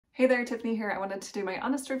Hey there, Tiffany here. I wanted to do my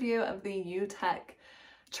honest review of the Yootech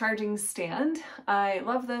charging stand. I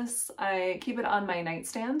love this. I keep it on my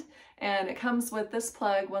nightstand and it comes with this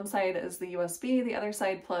plug. One side is the USB, the other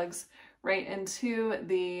side plugs right into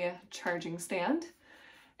the charging stand.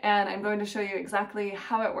 And I'm going to show you exactly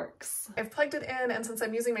how it works. I've plugged it in, and since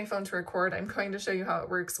I'm using my phone to record, I'm going to show you how it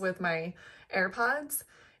works with my AirPods.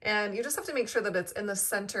 And you just have to make sure that it's in the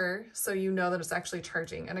center so you know that it's actually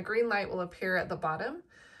charging. And a green light will appear at the bottom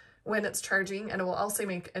when it's charging, and it will also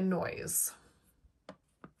make a noise.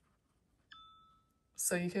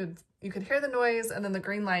 So you could hear the noise, and then the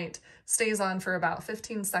green light stays on for about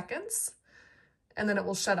 15 seconds, and then it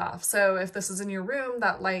will shut off. So if this is in your room,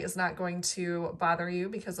 that light is not going to bother you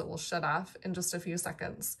because it will shut off in just a few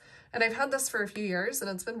seconds. And I've had this for a few years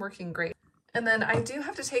and it's been working great. And then I do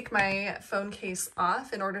have to take my phone case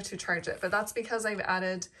off in order to charge it, but that's because I've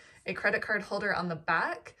added a credit card holder on the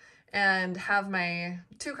back and have my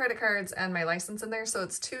 2 credit cards and my license in there, so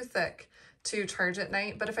it's too thick to charge at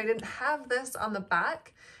night. But if I didn't have this on the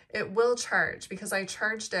back, it will charge because I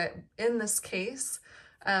charged it in this case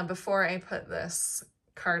before I put this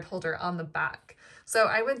card holder on the back. So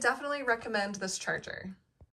I would definitely recommend this charger.